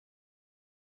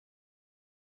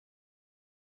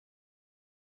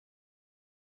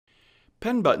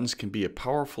Pen buttons can be a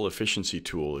powerful efficiency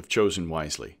tool if chosen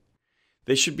wisely.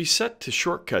 They should be set to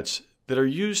shortcuts that are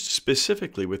used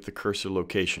specifically with the cursor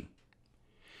location.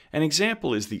 An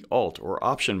example is the Alt or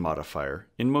Option modifier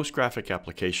in most graphic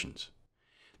applications.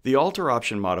 The Alt or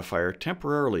Option modifier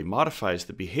temporarily modifies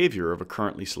the behavior of a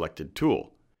currently selected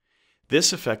tool.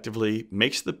 This effectively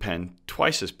makes the pen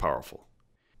twice as powerful.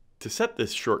 To set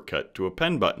this shortcut to a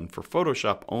pen button for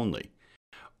Photoshop only,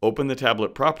 open the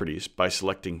tablet properties by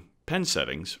selecting Pen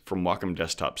Settings from Wacom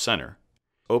Desktop Center.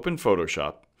 Open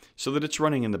Photoshop so that it's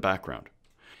running in the background.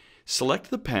 Select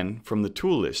the pen from the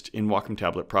tool list in Wacom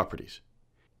Tablet Properties.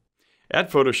 Add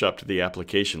Photoshop to the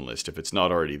application list if it's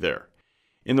not already there.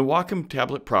 In the Wacom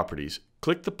Tablet Properties,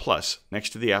 click the plus next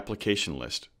to the application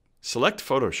list, select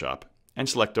Photoshop, and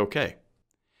select OK.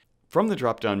 From the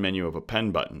drop-down menu of a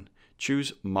pen button,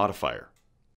 choose Modifier.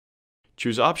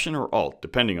 Choose Option or Alt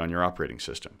depending on your operating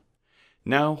system.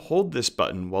 Now hold this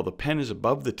button while the pen is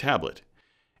above the tablet,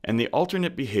 and the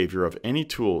alternate behavior of any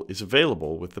tool is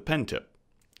available with the pen tip.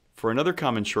 For another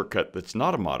common shortcut that's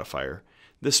not a modifier,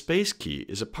 the space key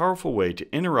is a powerful way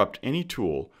to interrupt any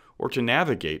tool or to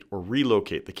navigate or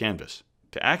relocate the canvas.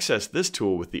 To access this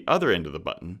tool with the other end of the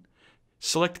button,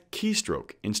 select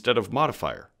Keystroke instead of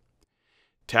Modifier.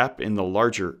 Tap in the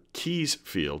larger Keys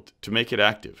field to make it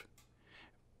active.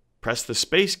 Press the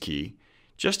space key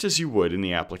just as you would in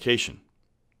the application.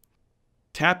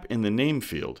 Tap in the Name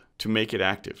field to make it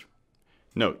active.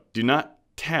 Note, do not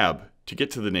tab to get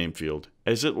to the Name field,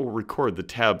 as it will record the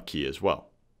Tab key as well.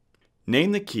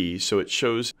 Name the key so it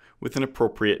shows with an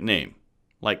appropriate name,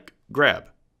 like Grab.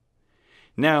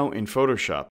 Now in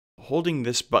Photoshop, holding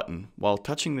this button while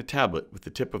touching the tablet with the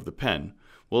tip of the pen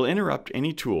will interrupt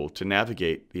any tool to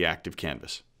navigate the active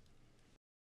canvas.